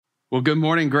Well, good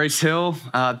morning, Grace Hill.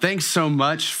 Thanks so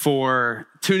much for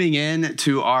tuning in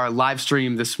to our live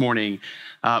stream this morning.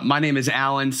 My name is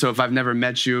Alan, so if I've never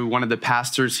met you, one of the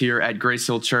pastors here at Grace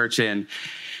Hill Church. And,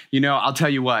 I'll tell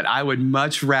you what, I would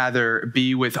much rather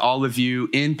be with all of you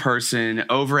in person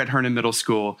over at Hernan Middle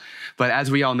School. But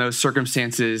as we all know,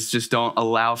 circumstances just don't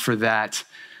allow for that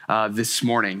this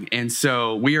morning. And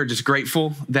so we are just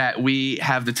grateful that we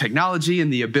have the technology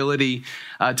and the ability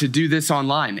to do this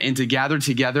online and to gather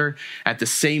together at the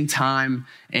same time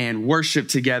and worship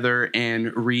together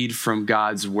and read from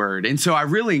God's word. And so I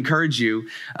really encourage you,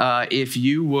 if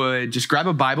you would just grab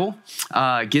a Bible,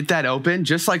 get that open,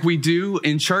 just like we do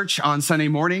in church on Sunday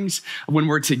mornings when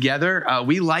we're together.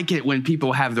 We like it when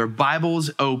people have their Bibles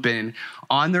open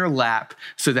on their lap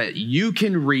so that you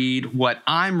can read what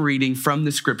I'm reading from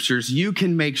the scriptures. You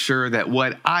can make sure that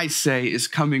what I say is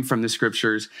coming from the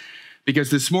scriptures.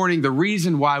 Because this morning, the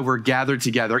reason why we're gathered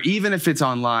together, even if it's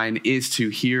online, is to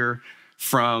hear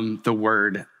from the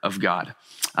word of God.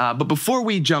 But before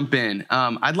we jump in,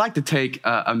 I'd like to take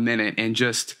a minute and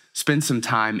just spend some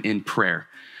time in prayer.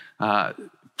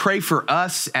 Pray for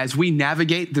us as we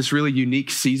navigate this really unique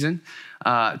season.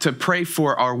 To pray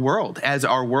for our world as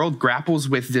our world grapples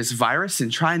with this virus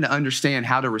and trying to understand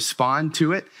how to respond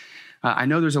to it. I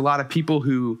know there's a lot of people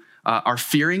who are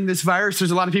fearing this virus.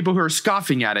 There's a lot of people who are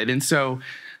scoffing at it. And so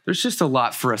there's just a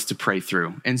lot for us to pray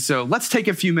through. And so let's take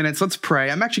a few minutes. Let's pray.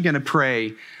 I'm actually going to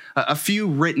pray a few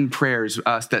written prayers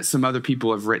that some other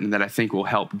people have written that I think will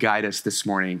help guide us this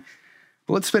morning.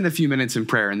 But let's spend a few minutes in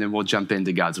prayer and then we'll jump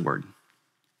into God's word.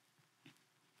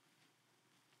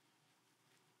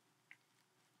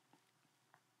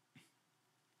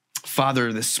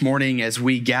 Father, this morning as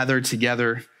we gather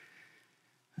together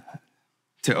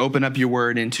to open up your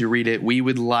word and to read it, we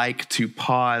would like to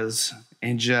pause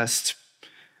and just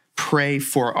pray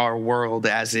for our world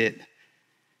as it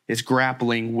is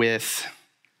grappling with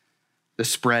the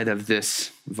spread of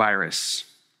this virus.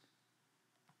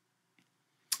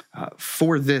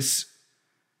 For this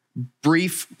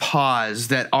brief pause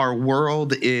that our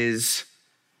world is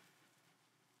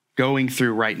going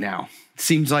through right now.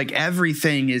 Seems like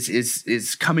everything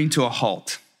is coming to a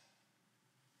halt.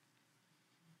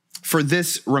 For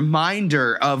this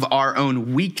reminder of our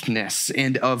own weakness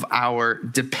and of our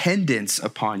dependence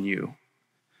upon you,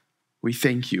 we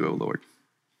thank you, O Lord.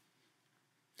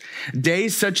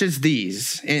 Days such as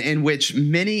these, in which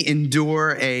many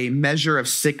endure a measure of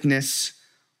sickness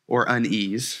or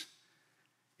unease,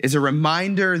 is a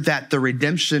reminder that the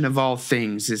redemption of all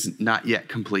things is not yet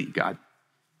complete, God.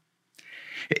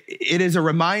 It is a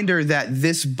reminder that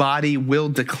this body will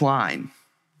decline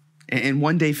and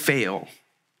one day fail.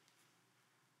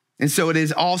 And so it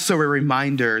is also a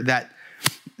reminder that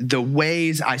the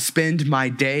ways I spend my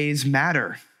days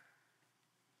matter.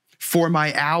 For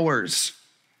my hours,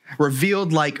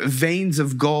 revealed like veins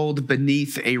of gold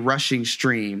beneath a rushing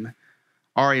stream,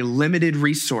 are a limited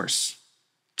resource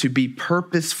to be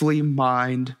purposefully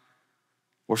mined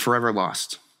or forever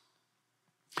lost.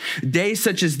 Days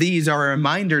such as these are a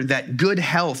reminder that good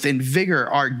health and vigor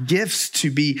are gifts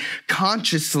to be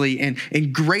consciously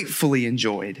and gratefully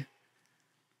enjoyed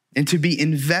and to be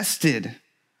invested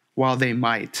while they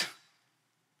might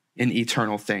in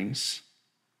eternal things.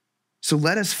 So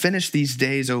let us finish these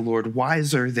days, O Lord,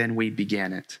 wiser than we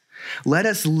began it. Let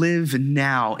us live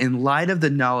now in light of the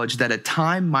knowledge that a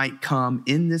time might come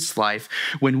in this life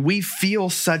when we feel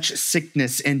such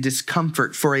sickness and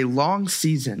discomfort for a long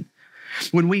season,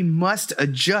 when we must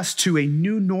adjust to a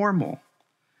new normal,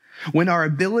 when our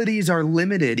abilities are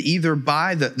limited either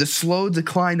by the slow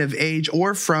decline of age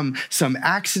or from some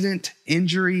accident,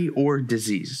 injury, or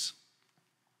disease.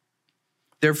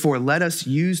 Therefore, let us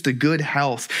use the good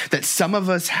health that some of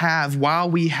us have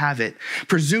while we have it,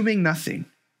 presuming nothing.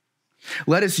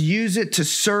 Let us use it to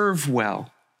serve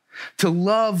well, to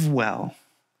love well,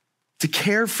 to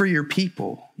care for your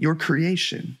people, your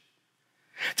creation,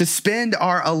 to spend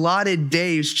our allotted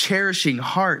days cherishing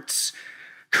hearts,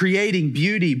 creating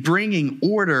beauty, bringing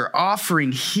order,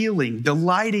 offering healing,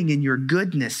 delighting in your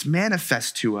goodness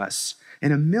manifest to us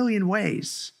in a million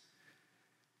ways.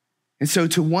 And so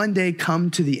to one day come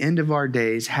to the end of our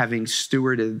days having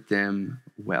stewarded them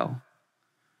well.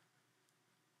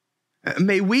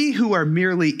 May we who are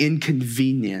merely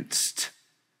inconvenienced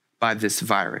by this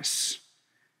virus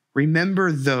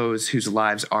remember those whose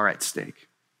lives are at stake.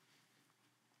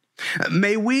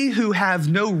 May we who have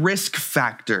no risk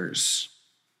factors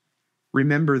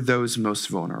remember those most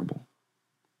vulnerable.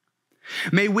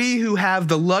 May we who have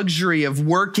the luxury of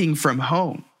working from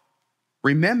home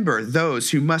remember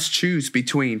those who must choose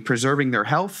between preserving their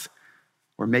health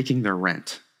or making their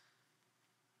rent.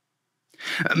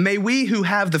 May we who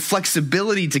have the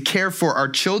flexibility to care for our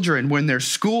children when their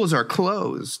schools are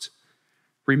closed,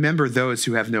 remember those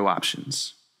who have no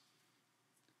options.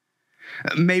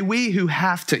 May we who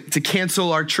have to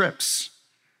cancel our trips,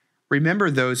 remember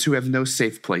those who have no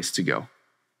safe place to go.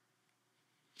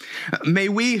 May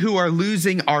we who are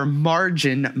losing our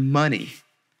margin money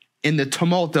in the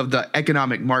tumult of the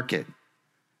economic market,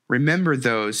 remember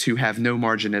those who have no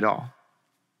margin at all.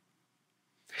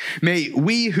 May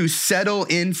we who settle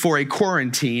in for a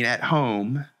quarantine at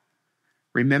home,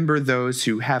 remember those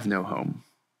who have no home.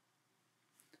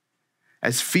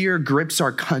 As fear grips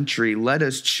our country, let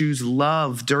us choose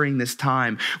love during this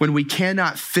time when we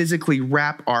cannot physically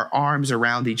wrap our arms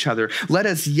around each other. Let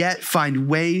us yet find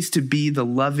ways to be the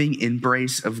loving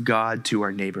embrace of God to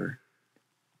our neighbor.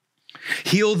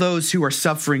 Heal those who are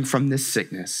suffering from this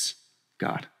sickness,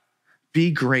 God. Be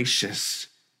gracious,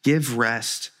 give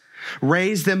rest.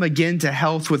 Raise them again to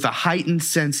health with a heightened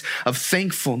sense of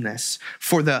thankfulness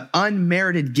for the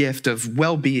unmerited gift of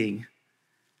well-being,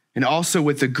 and also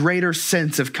with a greater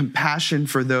sense of compassion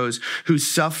for those who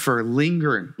suffer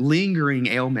lingering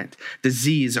ailment,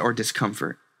 disease, or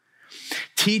discomfort.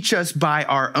 Teach us by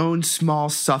our own small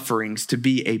sufferings to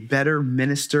be a better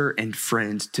minister and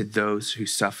friend to those who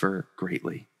suffer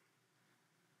greatly.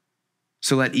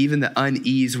 So let even the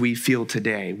unease we feel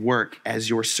today work as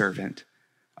your servant,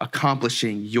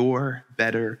 accomplishing your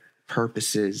better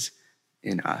purposes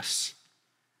in us.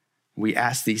 We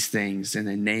ask these things in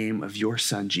the name of your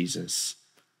Son, Jesus.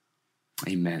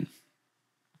 Amen.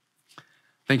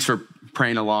 Thanks for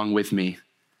praying along with me.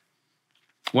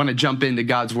 I want to jump into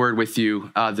God's word with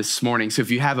you this morning. So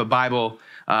if you have a Bible,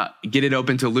 get it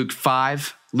open to Luke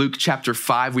chapter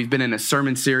 5. We've been in a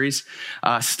sermon series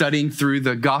studying through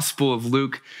the Gospel of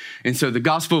Luke. And so the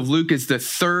Gospel of Luke is the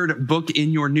third book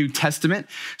in your New Testament.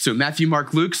 So Matthew,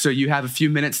 Mark, Luke. So you have a few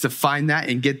minutes to find that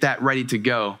and get that ready to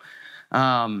go.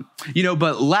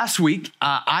 But last week,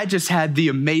 I just had the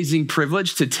amazing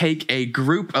privilege to take a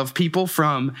group of people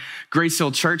from Grace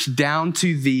Hill Church down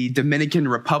to the Dominican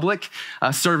Republic,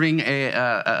 serving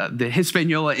the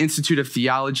Hispaniola Institute of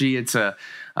Theology. It's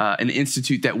an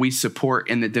institute that we support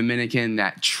in the Dominican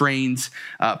that trains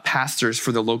pastors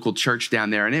for the local church down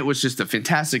there. And it was just a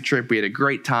fantastic trip. We had a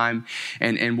great time,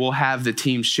 and we'll have the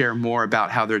team share more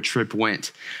about how their trip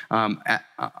went on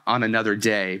another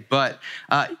day. But,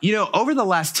 over the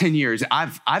last 10 years,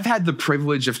 I've had the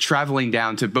privilege of traveling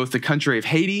down to both the country of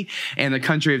Haiti and the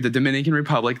country of the Dominican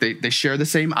Republic. They share the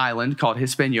same island called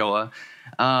Hispaniola.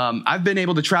 I've been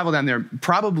able to travel down there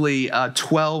probably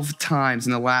 12 times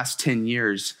in the last 10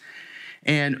 years.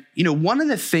 And, one of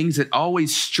the things that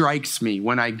always strikes me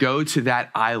when I go to that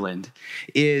island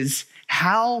is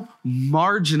how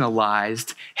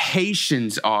marginalized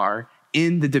Haitians are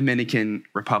in the Dominican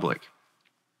Republic.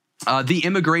 The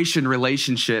immigration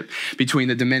relationship between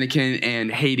the Dominican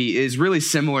and Haiti is really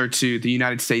similar to the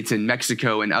United States and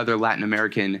Mexico and other Latin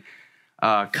American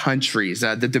countries.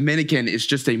 The Dominican is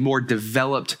just a more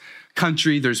developed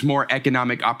country. There's more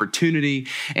economic opportunity.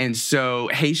 And so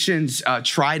Haitians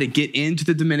try to get into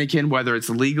the Dominican, whether it's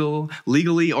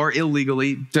legally or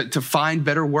illegally, to find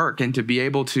better work and to be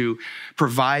able to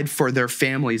provide for their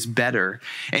families better.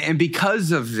 And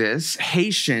because of this,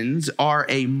 Haitians are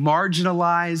a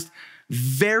marginalized,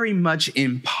 very impoverished,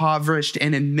 impoverished,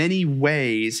 and in many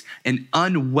ways, an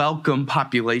unwelcome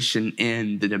population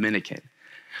in the Dominican.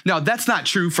 Now, that's not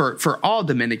true for all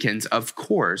Dominicans, of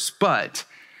course, but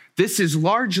this is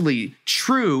largely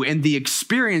true in the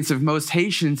experience of most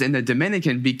Haitians in the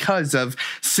Dominican because of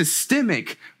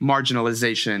systemic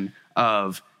marginalization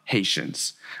of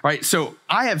Haitians, right? So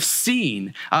I have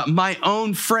seen my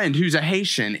own friend who's a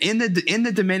Haitian in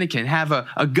the Dominican have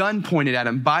a gun pointed at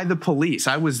him by the police.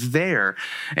 I was there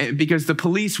because the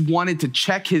police wanted to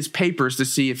check his papers to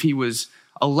see if he was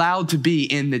allowed to be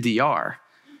in the DR.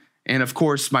 And of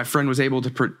course, my friend was able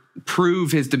to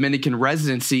prove his Dominican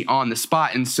residency on the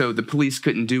spot, and so the police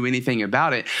couldn't do anything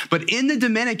about it. But in the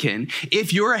Dominican,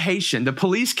 if you're a Haitian, the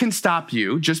police can stop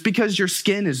you just because your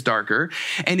skin is darker.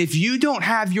 And if you don't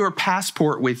have your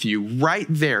passport with you right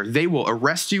there, they will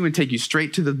arrest you and take you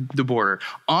straight to the border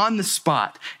on the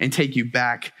spot and take you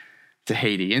back to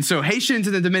Haiti. And so Haitians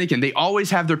in the Dominican, they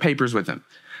always have their papers with them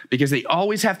because they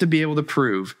always have to be able to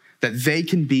prove that they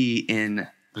can be in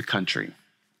the country.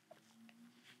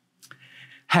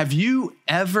 Have you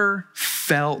ever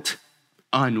felt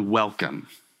unwelcome,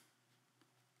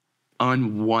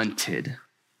 unwanted,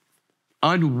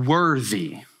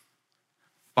 unworthy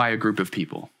by a group of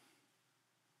people?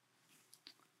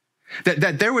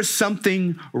 That there was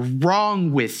something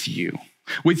wrong with you,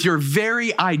 with your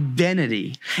very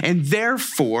identity. And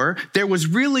therefore, there was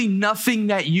really nothing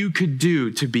that you could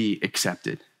do to be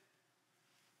accepted.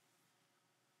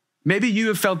 Maybe you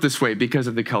have felt this way because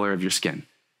of the color of your skin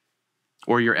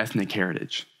or your ethnic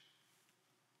heritage.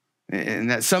 And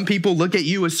that some people look at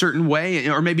you a certain way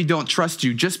or maybe don't trust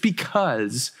you just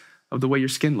because of the way your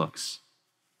skin looks.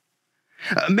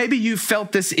 Maybe you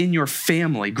felt this in your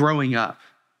family growing up.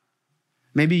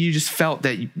 Maybe you just felt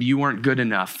that you weren't good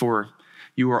enough, or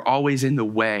you were always in the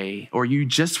way, or you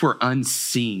just were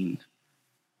unseen.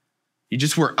 You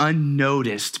just were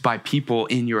unnoticed by people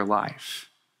in your life.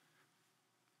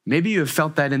 Maybe you have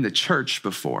felt that in the church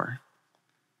before,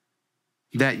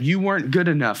 that you weren't good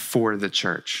enough for the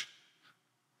church,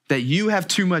 that you have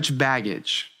too much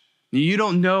baggage, you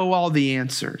don't know all the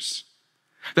answers,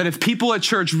 that if people at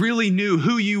church really knew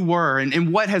who you were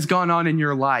and what has gone on in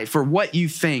your life, or what you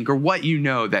think or what you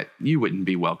know, that you wouldn't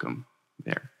be welcome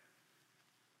there.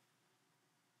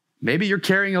 Maybe you're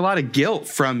carrying a lot of guilt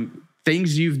from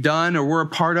things you've done or were a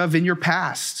part of in your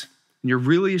past, and you're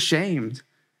really ashamed.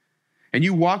 And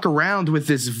you walk around with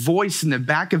this voice in the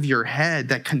back of your head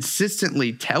that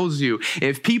consistently tells you,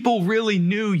 if people really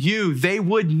knew you, they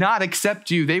would not accept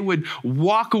you. They would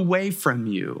walk away from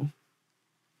you.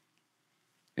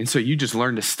 And so you just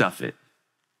learn to stuff it.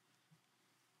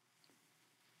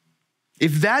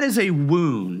 If that is a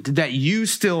wound that you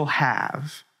still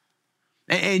have,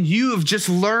 and you have just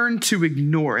learned to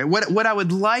ignore it, what I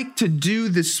would like to do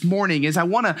this morning is I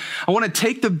want to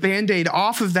take the Band-Aid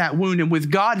off of that wound, and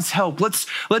with God's help, let's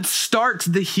start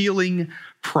the healing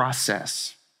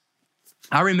process.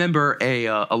 I remember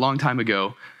a long time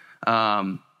ago,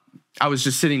 I was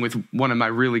just sitting with one of my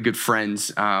really good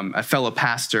friends, a fellow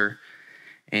pastor,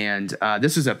 and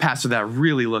this is a pastor that I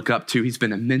really look up to. He's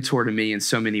been a mentor to me in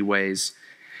so many ways.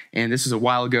 And this was a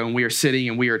while ago, and we are sitting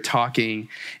and we are talking.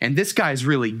 And this guy's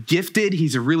really gifted.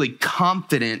 He's a really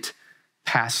confident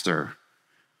pastor.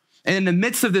 And in the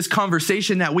midst of this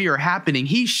conversation that we are happening,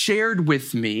 he shared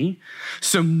with me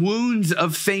some wounds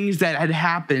of things that had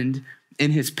happened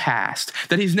in his past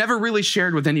that he's never really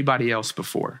shared with anybody else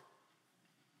before.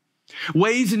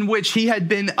 Ways in which he had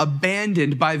been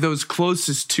abandoned by those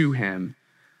closest to him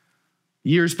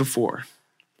years before.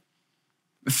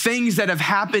 Things that have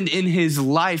happened in his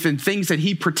life and things that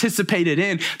he participated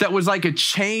in that was like a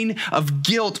chain of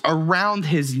guilt around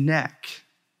his neck.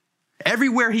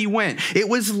 Everywhere he went, it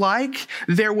was like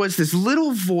there was this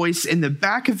little voice in the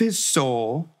back of his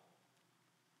soul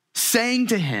saying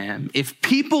to him, if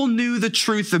people knew the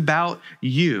truth about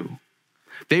you,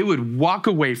 they would walk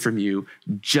away from you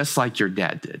just like your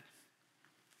dad did.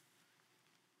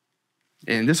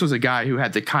 And this was a guy who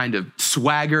had the kind of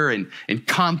swagger and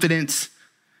confidence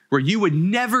where you would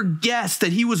never guess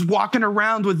that he was walking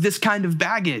around with this kind of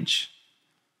baggage.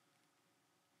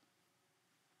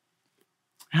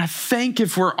 And I think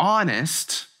if we're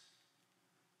honest,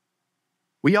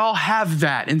 we all have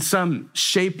that in some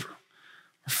shape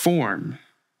or form.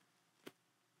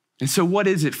 And so what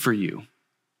is it for you?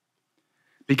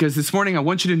 Because this morning I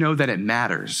want you to know that it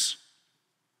matters.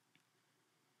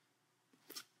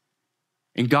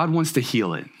 And God wants to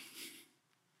heal it.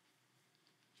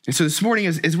 And so this morning,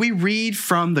 as we read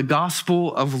from the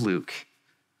Gospel of Luke,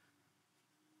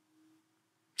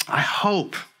 I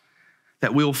hope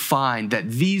that we'll find that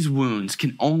these wounds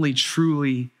can only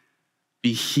truly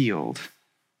be healed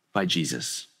by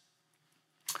Jesus.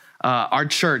 Our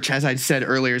church, as I said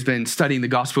earlier, has been studying the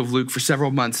Gospel of Luke for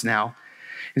several months now.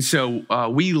 And so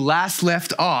we last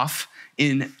left off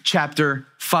in chapter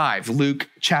 5, Luke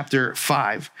chapter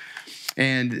 5.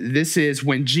 And this is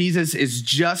when Jesus is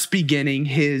just beginning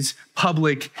his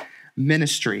public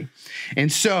ministry. And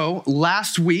so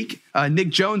last week, Nick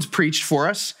Jones preached for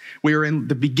us. We were in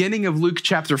the beginning of Luke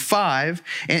chapter 5,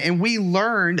 and we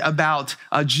learned about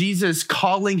Jesus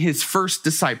calling his first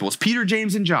disciples, Peter,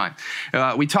 James, and John.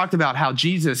 We talked about how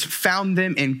Jesus found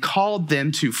them and called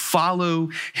them to follow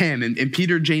him. And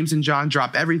Peter, James, and John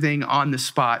drop everything on the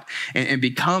spot and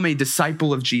become a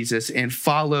disciple of Jesus and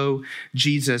follow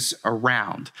Jesus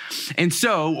around. And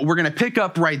so we're going to pick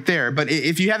up right there. But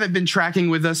if you haven't been tracking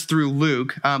with us through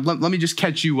Luke, let me just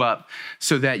catch you up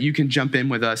so that you can jump in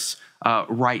with us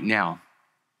right now.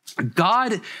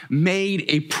 God made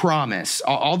a promise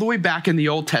all the way back in the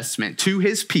Old Testament to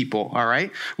his people, all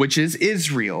right, which is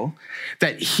Israel,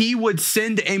 that he would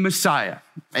send a Messiah,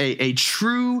 a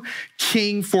true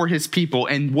king for his people.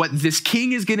 And what this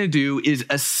king is going to do is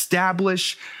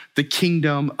establish the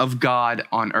kingdom of God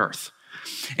on earth.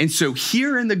 And so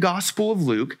here in the Gospel of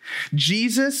Luke,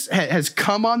 Jesus has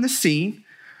come on the scene.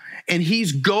 and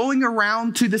he's going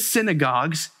around to the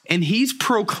synagogues and he's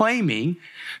proclaiming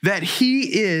that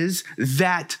he is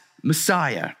that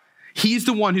Messiah. He's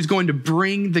the one who's going to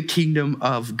bring the kingdom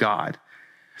of God.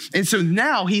 And so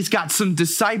now he's got some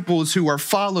disciples who are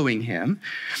following him.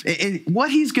 And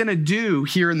what he's going to do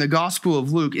here in the Gospel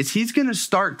of Luke is he's going to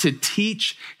start to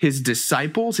teach his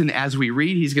disciples. And as we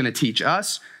read, he's going to teach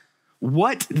us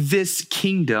what this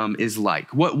kingdom is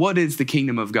like. What is the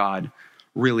kingdom of God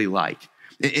really like?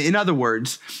 In other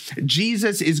words,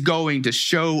 Jesus is going to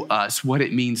show us what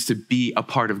it means to be a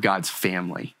part of God's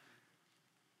family.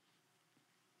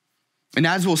 And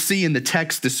as we'll see in the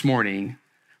text this morning,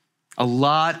 a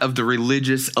lot of the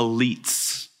religious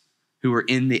elites who were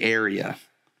in the area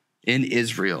in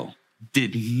Israel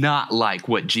did not like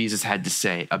what Jesus had to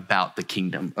say about the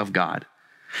kingdom of God.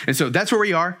 And so that's where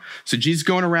we are. So Jesus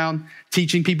going around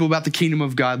teaching people about the kingdom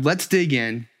of God. Let's dig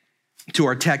in to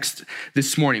our text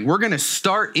this morning. We're going to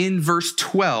start in verse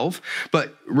 12,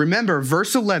 but remember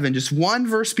verse 11, just one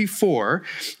verse before,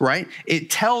 right? It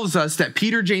tells us that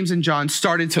Peter, James, and John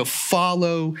started to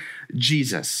follow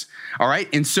Jesus. All right.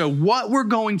 And so what we're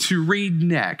going to read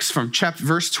next from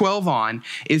verse 12 on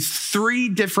is 3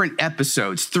 different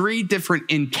episodes, 3 different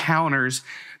encounters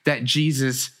that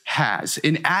Jesus has.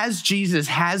 And as Jesus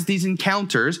has these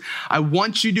encounters, I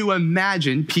want you to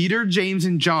imagine Peter, James,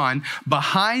 and John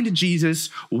behind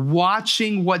Jesus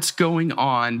watching what's going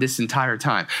on this entire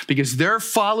time, because they're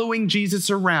following Jesus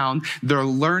around. They're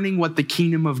learning what the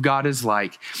kingdom of God is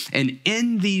like. And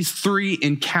in these 3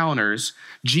 encounters,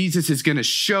 Jesus is going to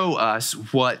show us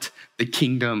what the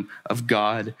kingdom of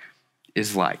God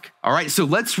is like. All right, so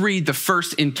let's read the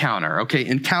first encounter. Okay,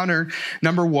 encounter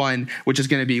number 1, which is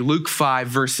going to be Luke 5,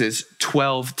 verses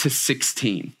 12 to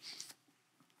 16.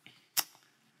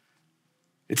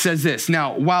 It says this: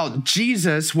 Now, while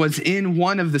Jesus was in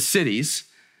one of the cities,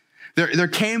 there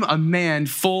came a man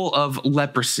full of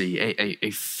leprosy,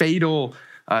 a fatal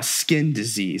skin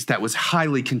disease that was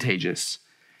highly contagious.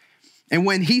 And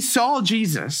when he saw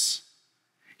Jesus,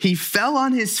 he fell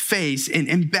on his face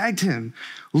and begged him,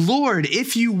 "Lord,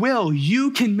 if you will,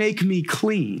 you can make me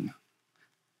clean."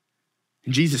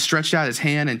 And Jesus stretched out his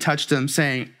hand and touched him,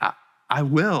 saying, I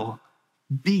will,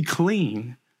 be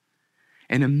clean.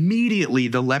 And immediately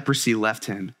the leprosy left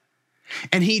him.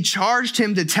 And he charged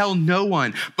him to tell no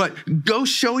one, but go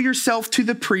show yourself to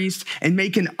the priest and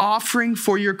make an offering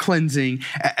for your cleansing,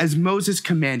 as Moses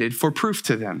commanded, for proof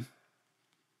to them.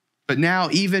 But now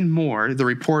even more, the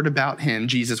report about him,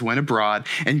 Jesus, went abroad,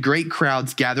 and great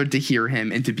crowds gathered to hear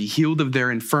him and to be healed of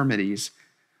their infirmities.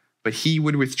 But he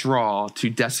would withdraw to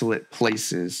desolate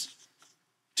places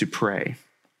to pray.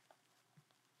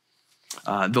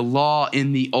 The law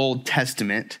in the Old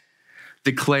Testament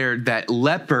declared that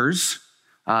lepers,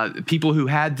 people who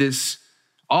had this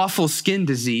awful skin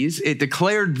disease, it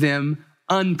declared them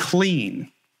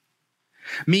unclean,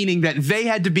 meaning that they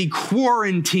had to be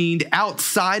quarantined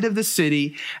outside of the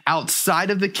city, outside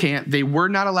of the camp. They were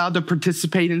not allowed to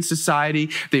participate in society.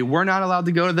 They were not allowed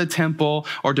to go to the temple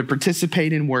or to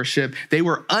participate in worship. They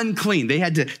were unclean. They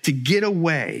had to get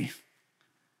away.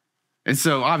 And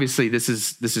so obviously this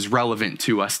is relevant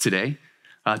to us today,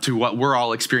 to what we're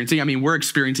all experiencing. I mean, we're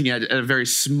experiencing it at a very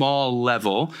small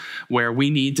level where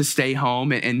we need to stay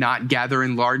home and not gather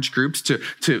in large groups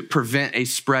to prevent a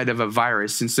spread of a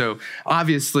virus. And so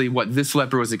obviously what this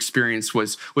leper was experienced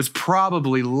was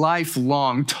probably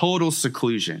lifelong total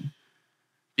seclusion,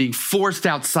 being forced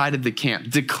outside of the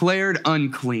camp, declared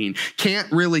unclean,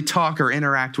 can't really talk or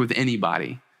interact with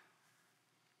anybody.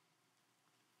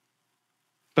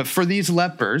 But for these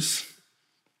lepers,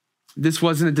 this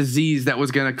wasn't a disease that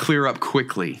was going to clear up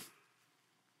quickly.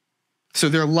 So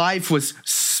their life was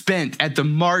spent at the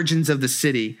margins of the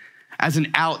city as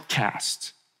an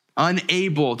outcast,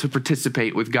 unable to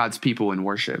participate with God's people in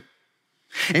worship.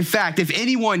 In fact, if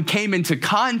anyone came into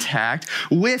contact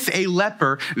with a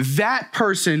leper, that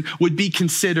person would be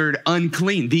considered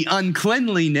unclean. The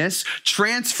uncleanliness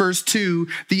transfers to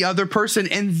the other person,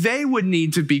 and they would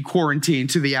need to be quarantined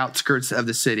to the outskirts of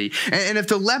the city. And if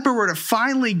the leper were to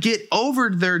finally get over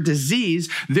their disease,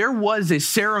 there was a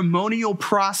ceremonial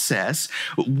process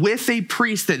with a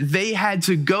priest that they had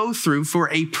to go through for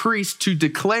a priest to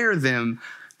declare them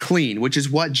clean, which is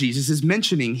what Jesus is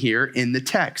mentioning here in the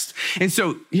text. And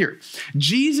so here,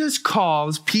 Jesus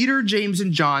calls Peter, James,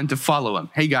 and John to follow him.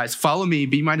 Hey guys, follow me,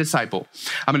 be my disciple.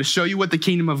 I'm going to show you what the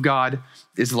kingdom of God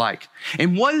is like.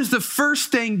 And what is the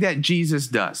first thing that Jesus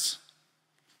does?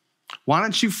 Why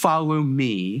don't you follow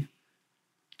me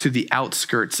to the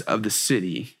outskirts of the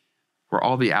city where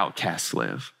all the outcasts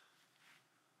live,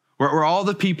 where all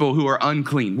the people who are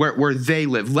unclean, where they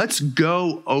live. Let's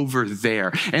go over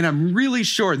there. And I'm really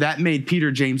sure that made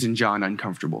Peter, James, and John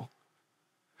uncomfortable.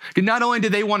 Not only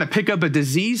did they want to pick up a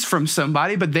disease from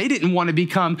somebody, but they didn't want to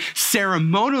become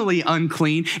ceremonially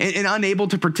unclean and unable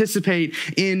to participate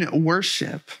in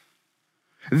worship.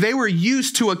 They were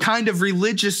used to a kind of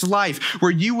religious life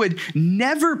where you would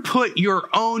never put your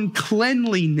own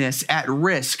cleanliness at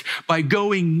risk by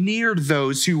going near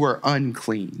those who were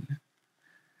unclean.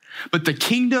 But the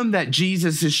kingdom that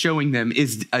Jesus is showing them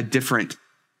is a different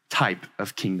type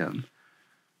of kingdom.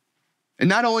 And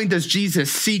not only does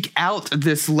Jesus seek out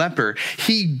this leper,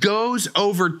 he goes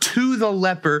over to the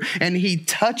leper and he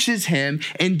touches him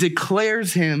and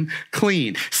declares him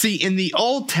clean. See, in the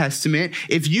Old Testament,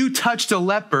 if you touched a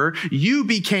leper, you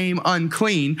became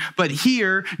unclean. But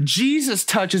here, Jesus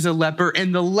touches a leper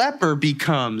and the leper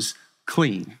becomes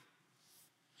clean.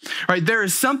 Right? There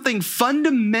is something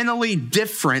fundamentally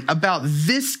different about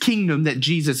this kingdom that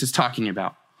Jesus is talking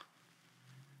about.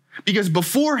 Because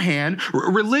beforehand,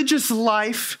 religious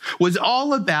life was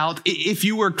all about if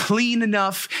you were clean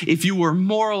enough, if you were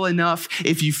moral enough,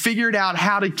 if you figured out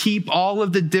how to keep all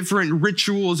of the different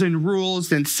rituals and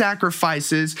rules and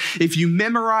sacrifices, if you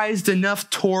memorized enough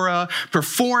Torah,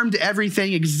 performed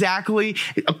everything exactly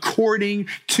according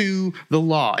to the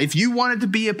law. If you wanted to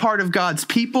be a part of God's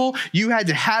people, you had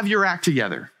to have your act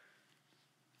together.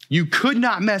 You could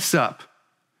not mess up,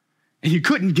 and you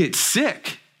couldn't get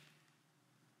sick,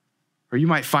 or you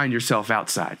might find yourself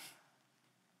outside.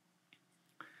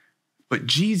 But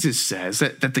Jesus says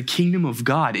that the kingdom of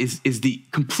God is the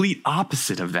complete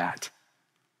opposite of that.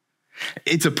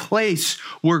 It's a place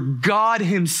where God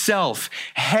himself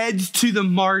heads to the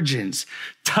margins,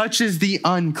 touches the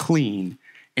unclean,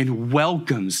 and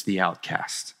welcomes the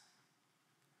outcast.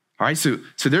 All right, so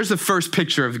there's the first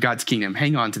picture of God's kingdom.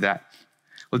 Hang on to that.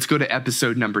 Let's go to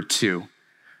episode number 2. All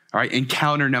right,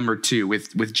 encounter number 2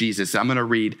 with Jesus. I'm going to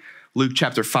read Luke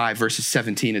chapter 5, verses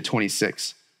 17 to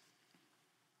 26.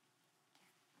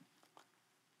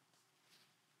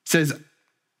 It says,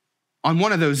 on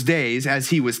one of those days,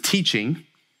 as he was teaching,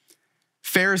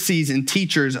 Pharisees and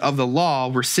teachers of the law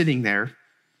were sitting there,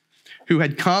 who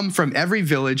had come from every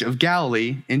village of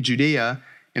Galilee and Judea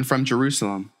and from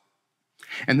Jerusalem.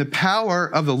 And the power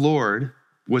of the Lord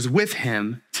was with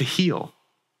him to heal.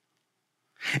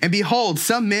 And behold,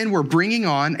 some men were bringing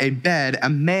on a bed a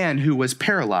man who was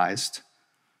paralyzed,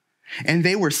 and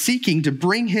they were seeking to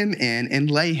bring him in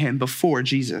and lay him before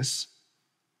Jesus.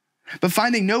 But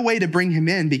finding no way to bring him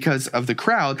in because of the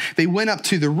crowd, they went up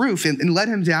to the roof and let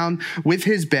him down with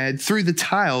his bed through the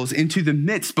tiles into the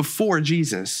midst before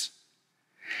Jesus.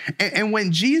 And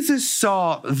when Jesus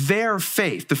saw their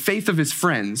faith, the faith of his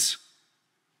friends,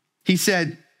 he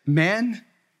said, "Man,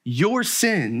 your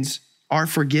sins are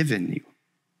forgiven you."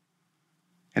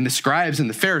 And the scribes and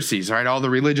the Pharisees, right, all the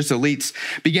religious elites,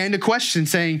 began to question,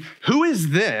 saying, "Who is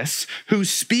this who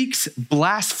speaks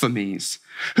blasphemies,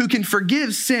 who can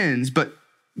forgive sins but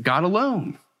God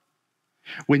alone?"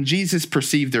 When Jesus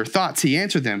perceived their thoughts, he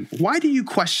answered them, "Why do you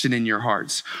question in your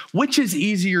hearts? Which is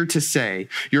easier to say,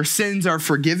 'Your sins are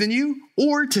forgiven you,'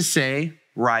 or to say,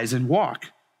 'Rise and walk'?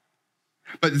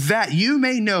 But that you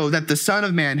may know that the Son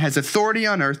of Man has authority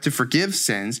on earth to forgive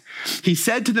sins," he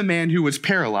said to the man who was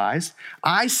paralyzed,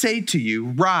 "I say to you,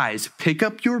 rise, pick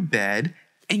up your bed,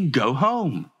 and go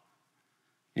home."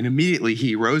 And immediately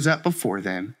he rose up before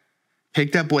them,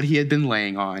 picked up what he had been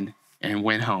laying on, and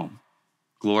went home,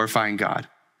 glorifying God.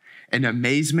 And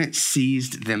amazement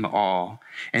seized them all.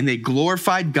 And they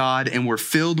glorified God and were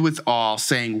filled with awe,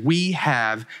 saying, "We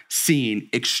have seen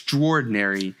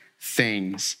extraordinary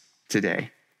things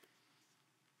today."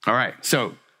 All right,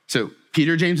 so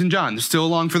Peter, James, and John, they're still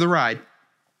along for the ride.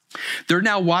 They're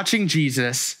now watching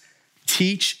Jesus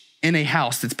teach in a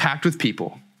house that's packed with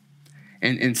people.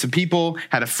 And some people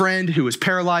had a friend who was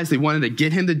paralyzed. They wanted to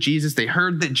get him to Jesus. They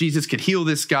heard that Jesus could heal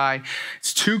this guy.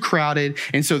 It's too crowded.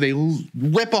 And so they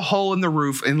rip a hole in the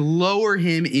roof and lower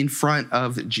him in front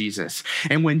of Jesus.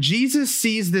 And when Jesus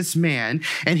sees this man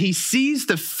and he sees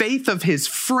the faith of his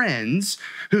friends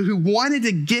who wanted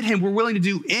to get him, were willing to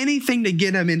do anything to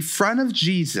get him in front of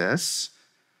Jesus,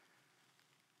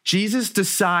 Jesus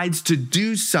decides to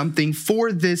do something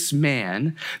for this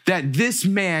man that this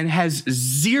man has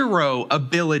zero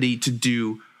ability to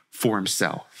do for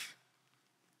himself.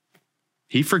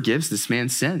 He forgives this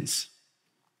man's sins.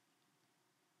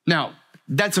 Now,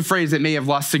 that's a phrase that may have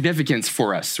lost significance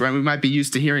for us, right? We might be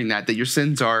used to hearing that your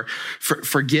sins are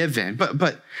forgiven.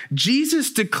 But Jesus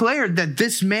declared that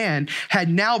this man had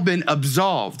now been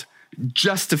absolved,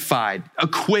 justified,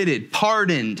 acquitted,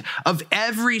 pardoned of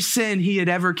every sin he had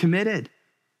ever committed.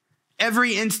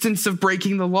 every instance of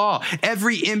breaking the law,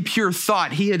 every impure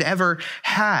thought he had ever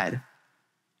had.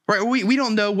 Right? We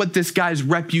don't know what this guy's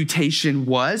reputation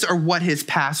was or what his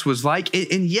past was like.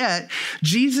 And yet,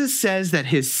 Jesus says that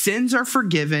his sins are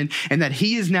forgiven and that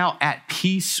he is now at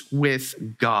peace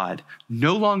with God,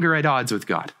 no longer at odds with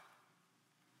God.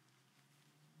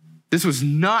 This was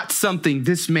not something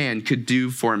this man could do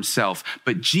for himself,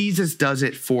 but Jesus does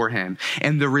it for him.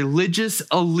 And the religious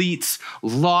elites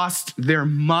lost their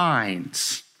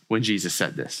minds when Jesus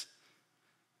said this.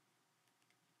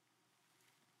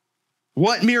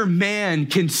 What mere man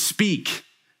can speak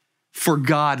for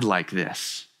God like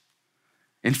this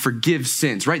and forgive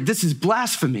sins, right? This is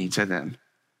blasphemy to them.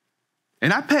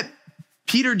 And I bet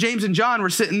Peter, James, and John were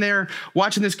sitting there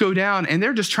watching this go down, and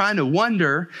they're just trying to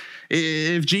wonder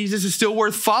if Jesus is still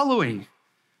worth following.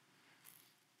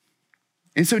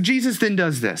 And so Jesus then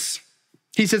does this.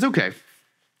 He says, okay,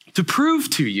 to prove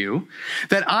to you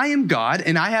that I am God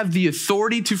and I have the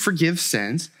authority to forgive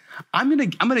sins, I'm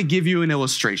gonna give you an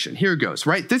illustration. Here it goes,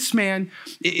 right? This man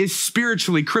is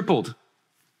spiritually crippled,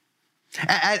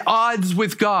 at odds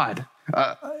with God,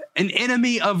 an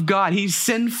enemy of God. He's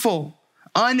sinful,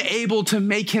 unable to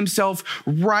make himself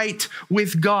right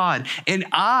with God. And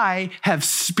I have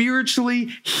spiritually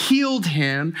healed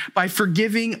him by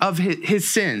forgiving of his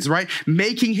sins, right?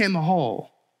 Making him whole.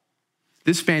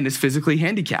 This man is physically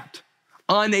handicapped,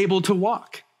 unable to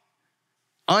walk,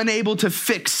 unable to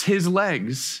fix his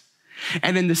legs.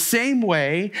 And in the same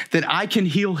way that I can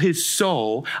heal his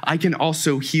soul, I can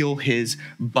also heal his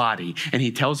body. And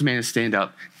he tells the man to stand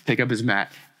up, pick up his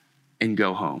mat, and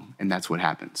go home. And that's what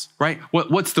happens, right?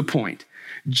 What's the point?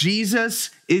 Jesus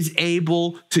is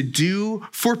able to do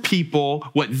for people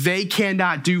what they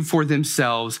cannot do for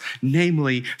themselves,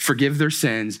 namely forgive their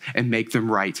sins and make them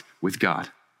right with God.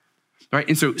 Right?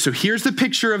 And so here's the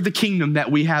picture of the kingdom that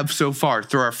we have so far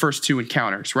through our first two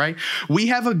encounters, right? We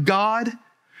have a God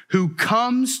who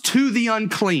comes to the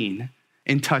unclean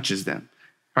and touches them,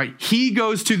 right? He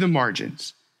goes to the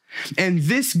margins. And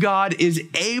this God is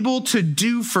able to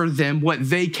do for them what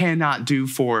they cannot do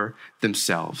for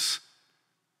themselves,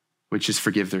 which is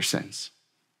forgive their sins.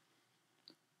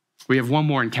 We have one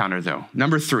more encounter though.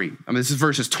 Number 3. This is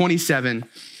verses 27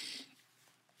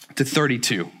 to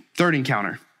 32. Third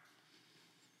encounter.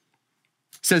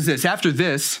 It says this, after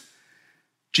this,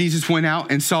 Jesus went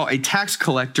out and saw a tax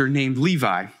collector named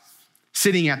Levi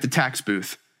sitting at the tax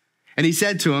booth. And he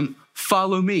said to him,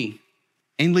 follow me.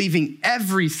 And leaving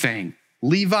everything,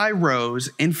 Levi rose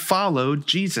and followed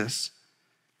Jesus.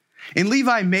 And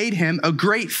Levi made him a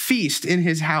great feast in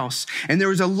his house. And there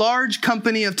was a large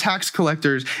company of tax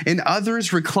collectors and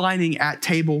others reclining at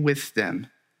table with them.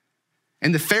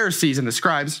 And the Pharisees and the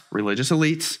scribes, religious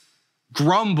elites,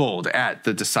 grumbled at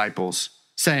the disciples,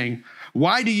 saying,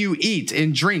 why do you eat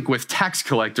and drink with tax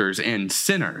collectors and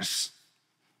sinners?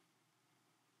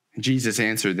 And Jesus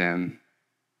answered them,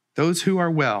 those who are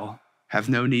well have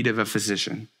no need of a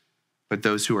physician, but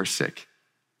those who are sick.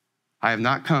 I have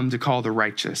not come to call the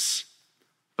righteous,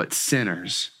 but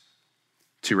sinners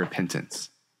to repentance.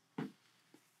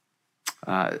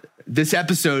 This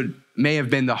episode may have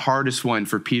been the hardest one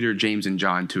for Peter, James, and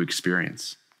John to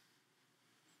experience.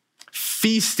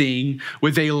 Feasting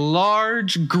with a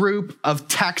large group of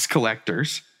tax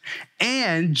collectors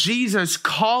and Jesus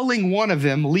calling one of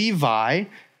them, Levi,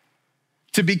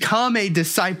 to become a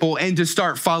disciple and to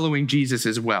start following Jesus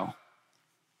as well. All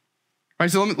right,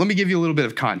 so let me give you a little bit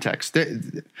of context.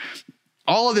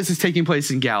 All of this is taking place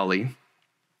in Galilee,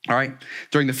 all right,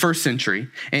 during the first century.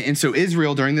 And so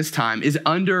Israel during this time is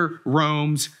under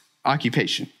Rome's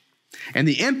occupation. And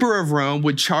the emperor of Rome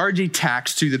would charge a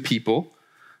tax to the people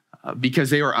because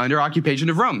they were under occupation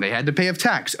of Rome. They had to pay a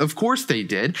tax. Of course they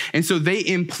did. And so they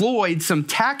employed some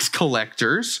tax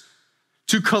collectors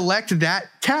to collect that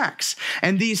tax.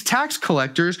 And these tax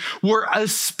collectors were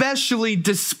especially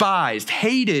despised,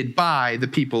 hated by the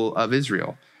people of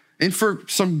Israel. And for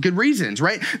some good reasons,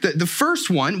 right? The first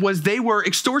one was they were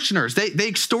extortioners. They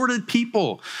extorted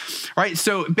people, right?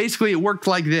 So basically it worked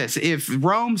like this. If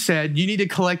Rome said you need to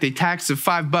collect a tax of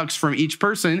 $5 from each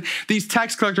person, these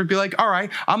tax collectors would be like, all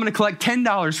right, I'm going to collect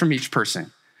 $10 from each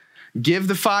person. Give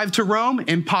the 5 to Rome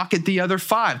and pocket the other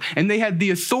 5. And they had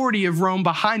the authority of Rome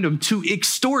behind them to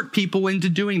extort people into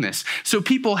doing this. So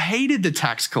people hated the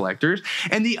tax collectors.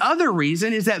 And the other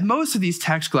reason is that most of these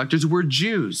tax collectors were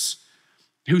Jews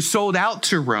who sold out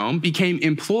to Rome, became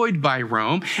employed by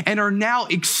Rome, and are now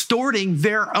extorting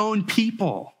their own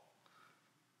people.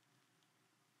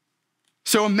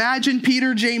 So imagine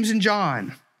Peter, James, and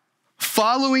John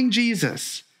following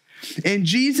Jesus. And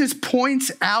Jesus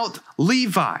points out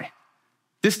Levi,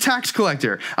 This tax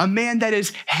collector, a man that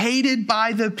is hated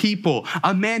by the people,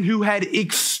 a man who had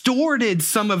extorted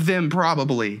some of them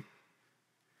probably.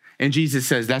 And Jesus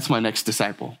says, that's my next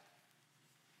disciple.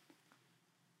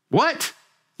 What?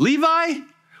 Levi?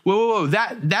 Whoa.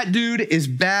 That dude is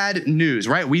bad news,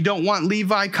 right? We don't want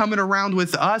Levi coming around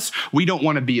with us. We don't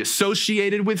want to be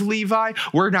associated with Levi.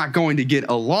 We're not going to get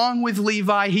along with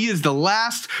Levi. He is the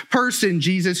last person,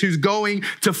 Jesus, who's going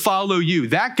to follow you.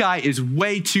 That guy is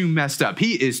way too messed up.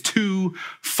 He is too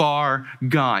far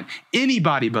gone.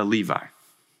 Anybody but Levi.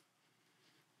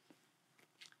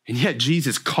 And yet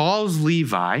Jesus calls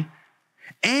Levi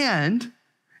and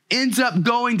ends up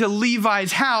going to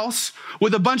Levi's house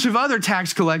with a bunch of other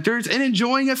tax collectors and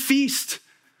enjoying a feast.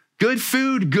 Good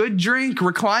food, good drink,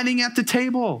 reclining at the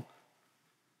table.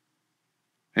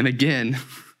 And again,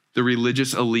 the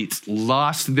religious elites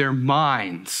lost their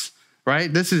minds,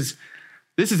 right? This is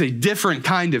a different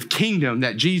kind of kingdom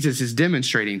that Jesus is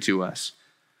demonstrating to us.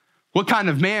 What kind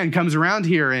of man comes around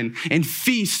here and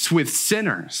feasts with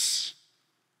sinners?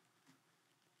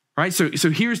 Right? So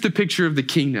here's the picture of the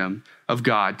kingdom of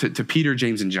God to Peter,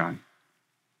 James, and John.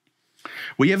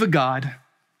 We have a God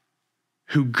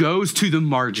who goes to the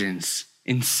margins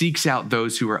and seeks out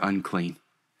those who are unclean,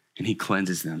 and he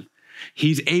cleanses them.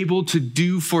 He's able to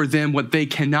do for them what they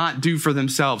cannot do for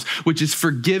themselves, which is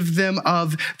forgive them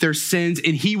of their sins,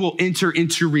 and he will enter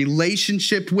into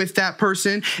relationship with that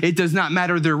person. It does not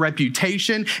matter their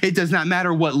reputation. It does not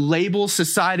matter what labels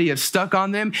society has stuck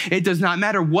on them. It does not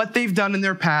matter what they've done in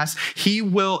their past. He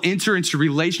will enter into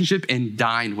relationship and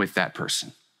dine with that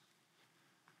person.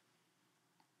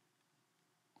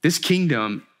 This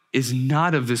kingdom is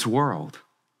not of this world.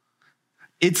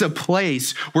 It's a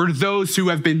place where those who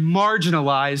have been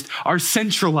marginalized are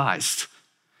centralized.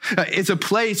 It's a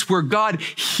place where God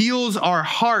heals our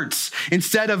hearts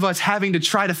instead of us having to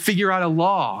try to figure out a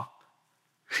law.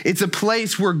 It's a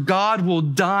place where God will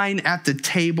dine at the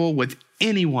table with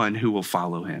anyone who will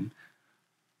follow him.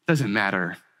 Doesn't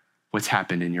matter what's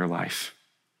happened in your life.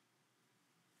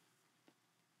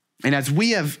 And as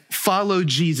we have followed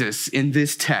Jesus in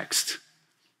this text,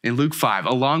 in Luke 5,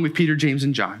 along with Peter, James,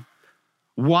 and John,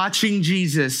 watching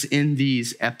Jesus in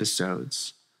these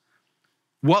episodes,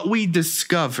 what we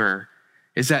discover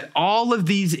is that all of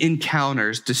these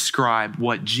encounters describe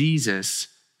what Jesus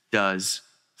does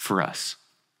for us.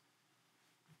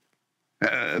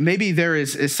 Maybe there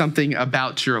is something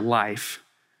about your life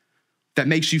that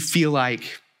makes you feel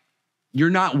like you're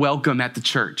not welcome at the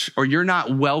church, or you're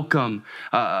not welcome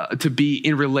to be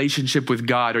in relationship with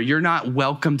God, or you're not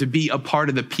welcome to be a part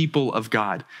of the people of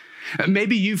God.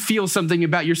 Maybe you feel something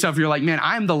about yourself. You're like, man,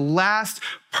 I'm the last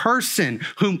person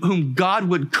whom God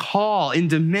would call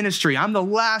into ministry. I'm the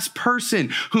last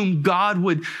person whom God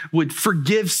would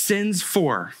forgive sins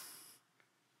for.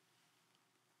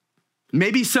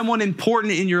 Maybe someone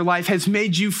important in your life has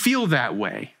made you feel that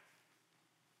way.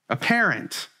 A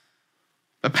parent,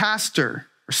 a pastor,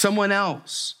 or someone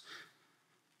else.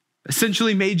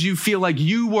 Essentially made you feel like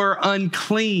you were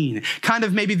unclean. Kind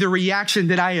of maybe the reaction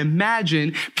that I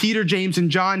imagine Peter, James, and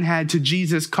John had to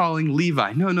Jesus calling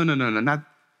Levi. No, not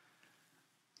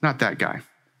that guy.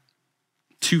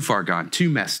 Too far gone, too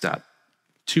messed up,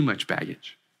 too much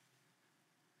baggage.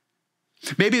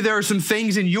 Maybe there are some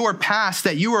things in your past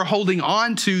that you are holding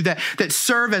on to that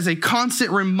serve as a constant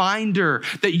reminder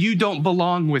that you don't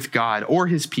belong with God or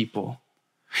his people.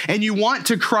 And you want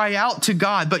to cry out to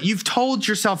God, but you've told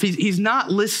yourself he's not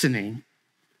listening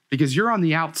because you're on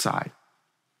the outside.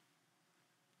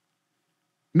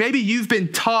 Maybe you've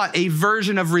been taught a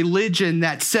version of religion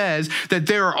that says that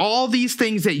there are all these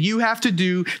things that you have to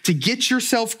do to get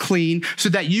yourself clean so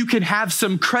that you can have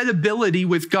some credibility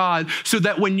with God, so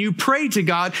that when you pray to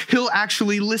God, he'll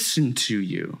actually listen to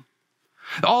you.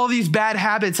 All of these bad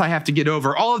habits I have to get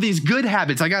over. All of these good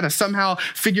habits, I got to somehow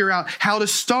figure out how to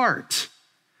start.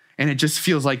 And it just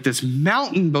feels like this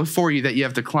mountain before you that you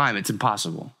have to climb. It's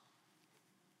impossible.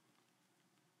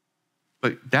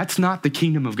 But that's not the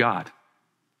kingdom of God.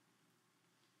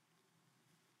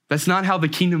 That's not how the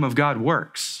kingdom of God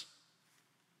works.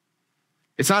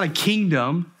 It's not a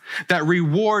kingdom that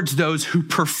rewards those who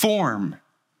perform.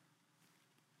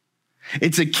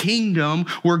 It's a kingdom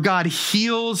where God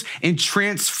heals and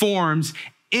transforms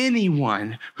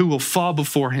anyone who will fall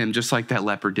before him, just like that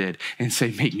leper did, and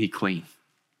say, make me clean.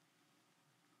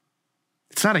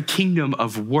 It's not a kingdom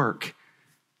of work.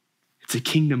 It's a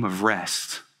kingdom of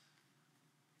rest.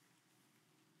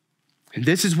 And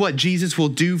this is what Jesus will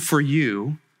do for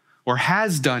you, or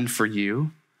has done for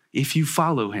you, if you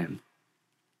follow him.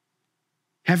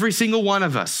 Every single one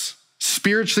of us,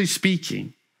 spiritually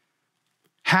speaking,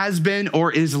 has been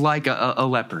or is like a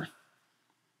leper.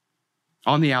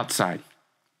 on the outside.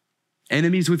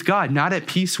 Enemies with God, not at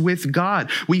peace with God.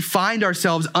 We find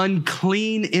ourselves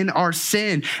unclean in our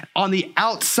sin on the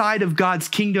outside of God's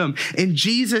kingdom. And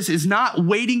Jesus is not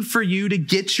waiting for you to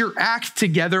get your act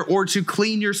together or to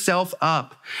clean yourself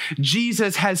up.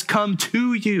 Jesus has come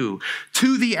to you,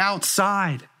 to the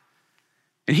outside,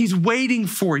 and he's waiting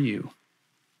for you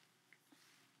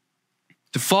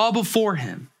to fall before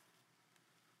him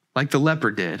like the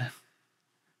leper did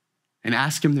and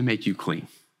ask him to make you clean.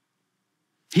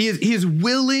 He is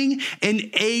willing and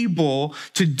able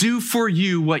to do for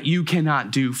you what you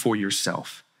cannot do for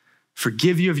yourself.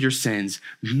 Forgive you of your sins,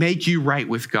 make you right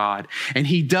with God. And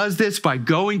he does this by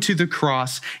going to the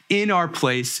cross in our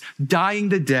place, dying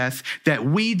the death that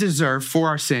we deserve for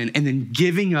our sin, and then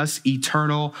giving us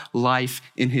eternal life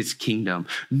in his kingdom.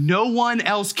 No one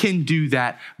else can do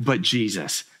that but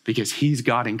Jesus, because he's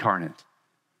God incarnate.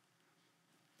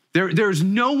 There's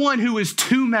no one who is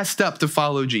too messed up to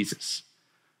follow Jesus.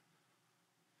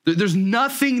 There's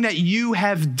nothing that you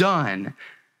have done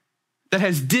that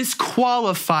has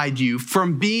disqualified you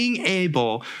from being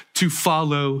able to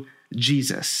follow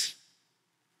Jesus.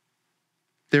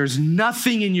 There's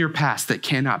nothing in your past that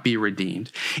cannot be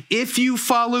redeemed. If you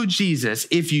follow Jesus,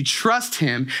 if you trust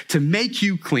him to make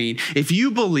you clean, if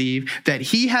you believe that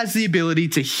he has the ability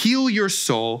to heal your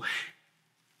soul,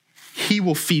 he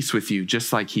will feast with you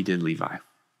just like he did Levi.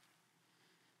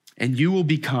 And you will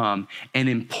become an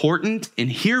important, and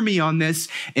hear me on this,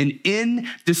 an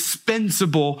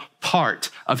indispensable part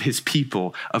of his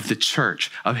people, of the church,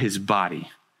 of his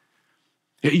body.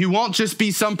 You won't just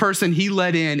be some person he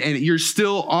let in and you're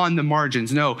still on the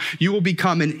margins. No, you will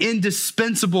become an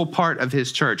indispensable part of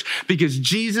his church because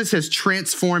Jesus has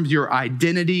transformed your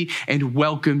identity and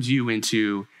welcomed you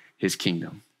into his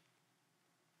kingdom.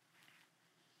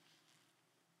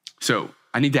 So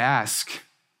I need to ask,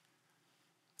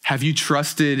 have you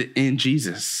trusted in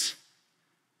Jesus?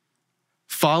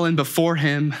 Fallen before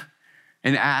him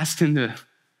and asked him that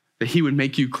he would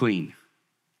make you clean?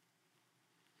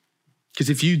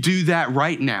 Because if you do that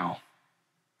right now,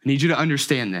 I need you to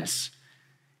understand this.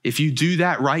 If you do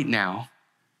that right now,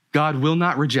 God will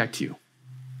not reject you.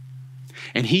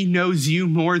 And he knows you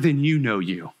more than you know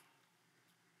you.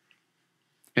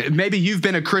 Maybe you've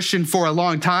been a Christian for a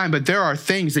long time, but there are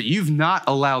things that you've not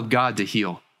allowed God to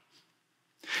heal.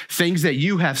 Things that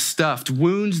you have stuffed,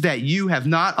 wounds that you have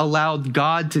not allowed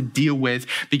God to deal with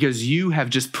because you have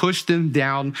just pushed them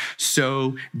down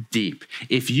so deep.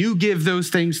 If you give those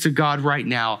things to God right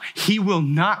now, he will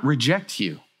not reject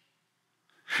you.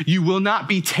 You will not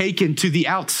be taken to the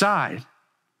outside.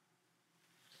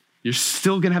 You're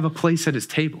still going to have a place at his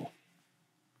table.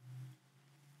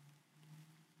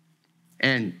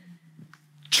 And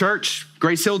church,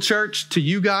 Grace Hill Church, to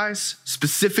you guys,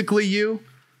 specifically you,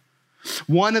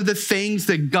 one of the things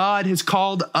that God has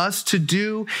called us to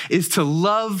do is to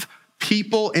love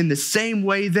people in the same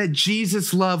way that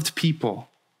Jesus loved people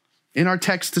in our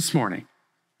text this morning.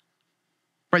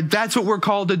 Right? That's what we're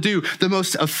called to do. The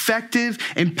most effective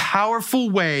and powerful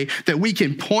way that we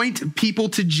can point people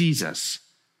to Jesus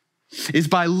is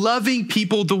by loving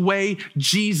people the way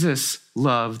Jesus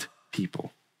loved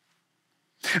people.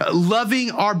 Loving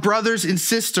our brothers and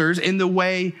sisters in the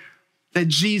way that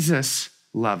Jesus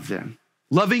loved them.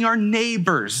 Loving our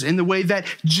neighbors in the way that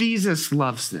Jesus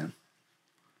loves them.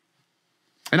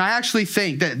 And I actually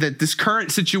think that this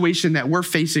current situation that we're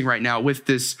facing right now with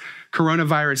this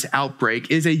coronavirus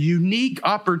outbreak is a unique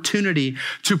opportunity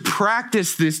to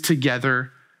practice this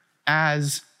together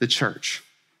as the church.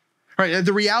 Right?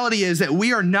 The reality is that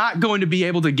we are not going to be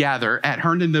able to gather at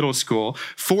Herndon Middle School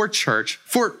for church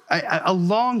for a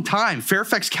long time.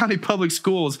 Fairfax County Public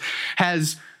Schools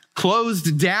has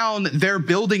closed down their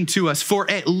building to us for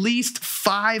at least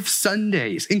 5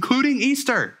 Sundays, including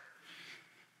Easter.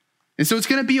 And so it's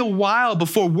going to be a while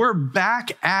before we're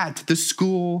back at the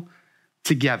school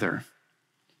together.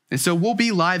 And so we'll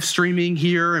be live streaming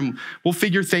here and we'll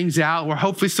figure things out. We're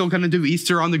hopefully still going to do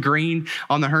Easter on the green,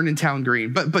 on the Herndon Town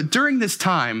Green. But during this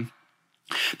time,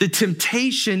 the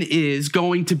temptation is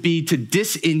going to be to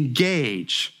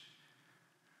disengage.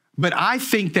 But I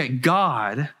think that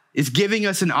God is giving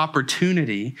us an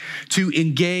opportunity to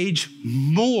engage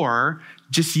more,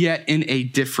 just yet in a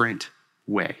different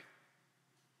way.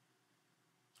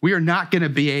 We are not going to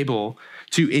be able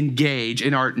to engage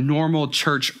in our normal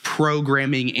church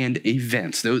programming and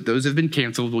events. Those have been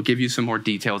canceled. We'll give you some more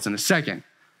details in a second.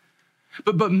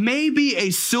 But maybe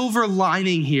a silver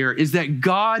lining here is that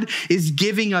God is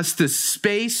giving us the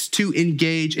space to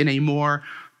engage in a more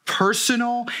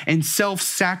personal and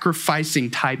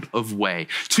self-sacrificing type of way,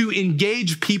 to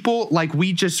engage people like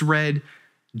we just read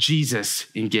Jesus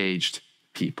engaged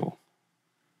people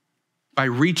by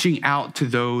reaching out to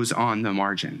those on the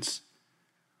margins,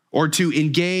 or to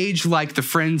engage like the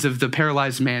friends of the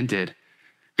paralyzed man did,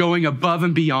 going above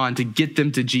and beyond to get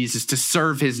them to Jesus, to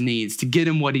serve his needs, to get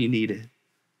him what he needed.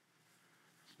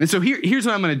 And so here's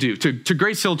what I'm going to do to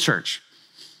Grace Hill Church.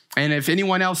 And if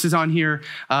anyone else is on here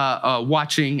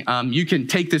watching, you can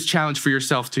take this challenge for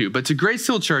yourself too. But to Grace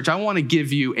Hill Church, I want to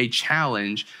give you a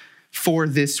challenge for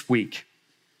this week.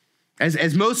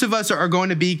 As most of us are going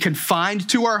to be confined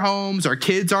to our homes, our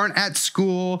kids aren't at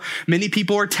school, many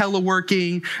people are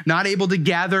teleworking, not able to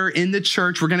gather in the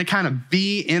church. We're going to kind of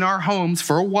be in our homes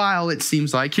for a while, it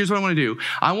seems like. Here's what I want to do.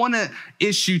 I want to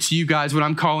issue to you guys what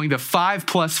I'm calling the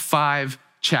 5+5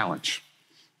 challenge.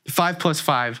 The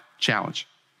 5+5 challenge.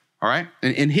 All right?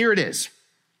 And here it is.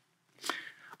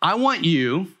 I want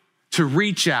you to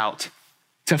reach out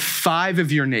to 5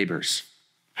 of your neighbors.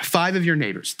 5 of your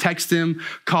neighbors. Text them,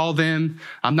 call them.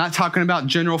 I'm not talking about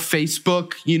general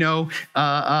Facebook,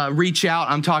 reach out.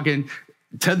 I'm talking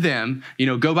to them,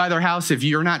 go by their house if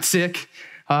you're not sick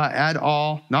at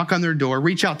all. Knock on their door.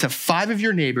 Reach out to 5 of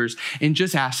your neighbors and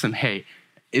just ask them, hey,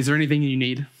 is there anything you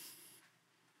need?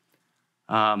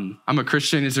 I'm a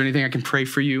Christian. Is there anything I can pray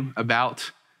for you about?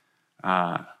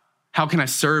 How can I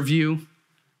serve you?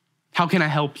 How can I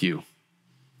help you?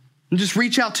 And just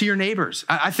reach out to your neighbors.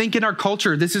 I think in our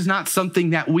culture, this is not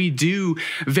something that we do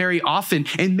very often.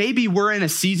 And maybe we're in a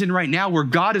season right now where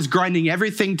God is grinding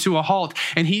everything to a halt.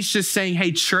 And he's just saying,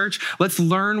 hey, church, let's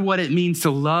learn what it means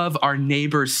to love our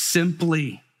neighbors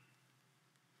simply.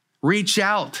 Reach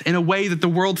out in a way that the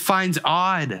world finds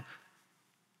odd.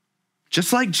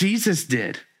 Just like Jesus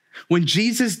did. When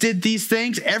Jesus did these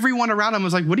things, everyone around him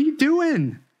was like, what are you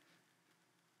doing?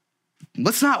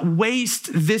 Let's not waste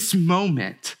this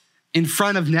moment in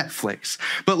front of Netflix,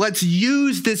 but let's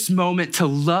use this moment to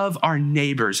love our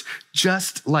neighbors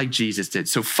just like Jesus did.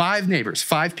 So 5 neighbors,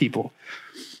 5 people.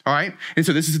 All right. And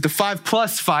so this is the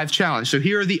 5+5 challenge. So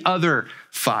here are the other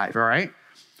 5. All right.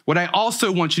 What I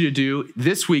also want you to do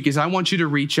this week is I want you to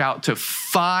reach out to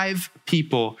 5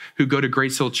 people who go to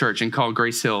Grace Hill Church and call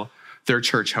Grace Hill their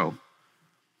church home.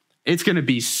 It's going to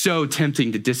be so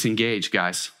tempting to disengage,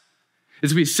 guys.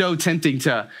 It's going to be so tempting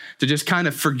to just kind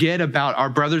of forget about our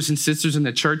brothers and sisters in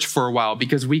the church for a while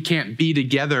because we can't be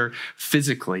together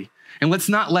physically. And let's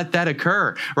not let that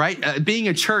occur, right? Being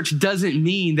a church doesn't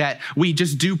mean that we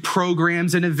just do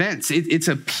programs and events. It's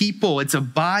a people, it's a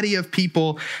body of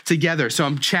people together. So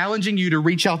I'm challenging you to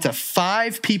reach out to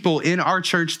 5 people in our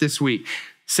church this week.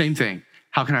 Same thing.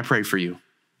 How can I pray for you?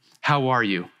 How are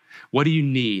you? What do you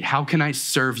need? How can I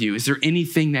serve you? Is there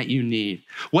anything that you need?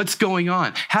 What's going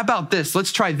on? How about this?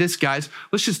 Let's try this, guys.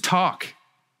 Let's just talk.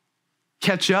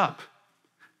 Catch up.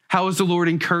 How has the Lord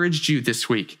encouraged you this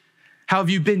week? How have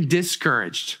you been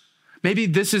discouraged? Maybe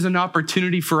this is an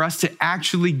opportunity for us to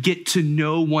actually get to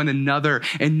know one another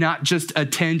and not just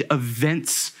attend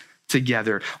events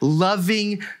together.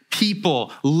 Loving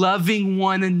people, loving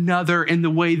one another in the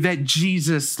way that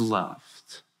Jesus loved.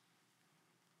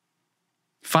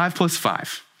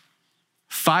 5+5,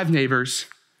 5 neighbors,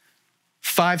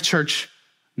 5 church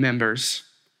members.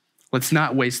 Let's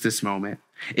not waste this moment.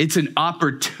 It's an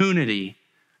opportunity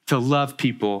to love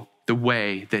people the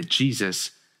way that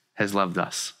Jesus has loved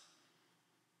us.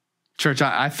 Church,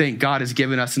 I think God has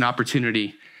given us an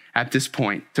opportunity at this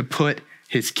point to put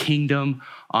his kingdom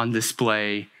on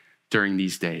display during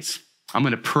these days. I'm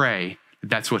going to pray that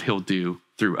that's what he'll do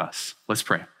through us. Let's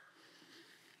pray.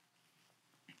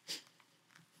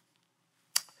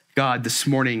 God, this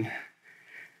morning,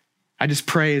 I just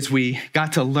pray as we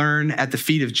got to learn at the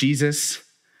feet of Jesus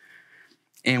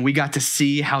and we got to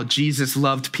see how Jesus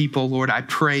loved people, Lord, I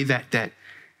pray that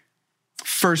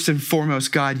first and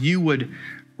foremost, God, you would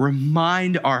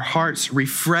remind our hearts,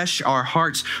 refresh our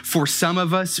hearts. For some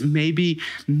of us, maybe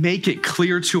make it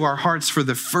clear to our hearts for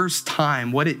the first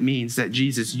time what it means that,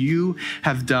 Jesus, you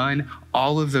have done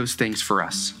all of those things for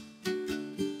us.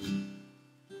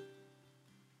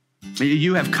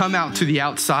 You have come out to the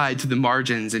outside, to the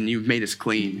margins, and you've made us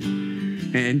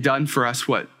clean and done for us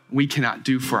what we cannot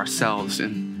do for ourselves.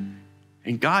 And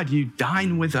God, you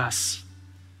dine with us.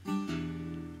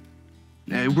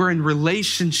 We're in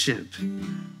relationship.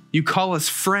 You call us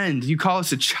friend. You call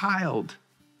us a child.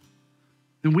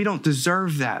 And we don't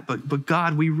deserve that. But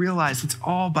God, we realize it's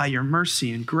all by your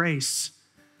mercy and grace.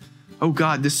 Oh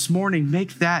God, this morning,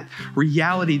 make that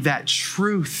reality, that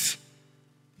truth,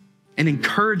 an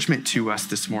encouragement to us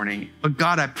this morning. But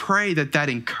God, I pray that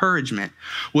encouragement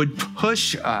would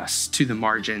push us to the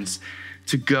margins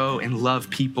to go and love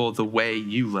people the way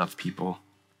you love people.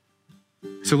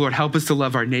 So Lord, help us to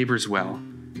love our neighbors well.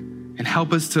 And and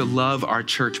help us to love our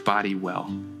church body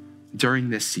well during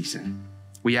this season.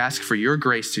 We ask for your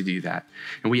grace to do that.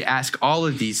 And we ask all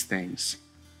of these things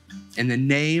in the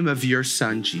name of your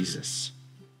Son, Jesus.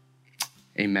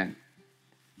 Amen.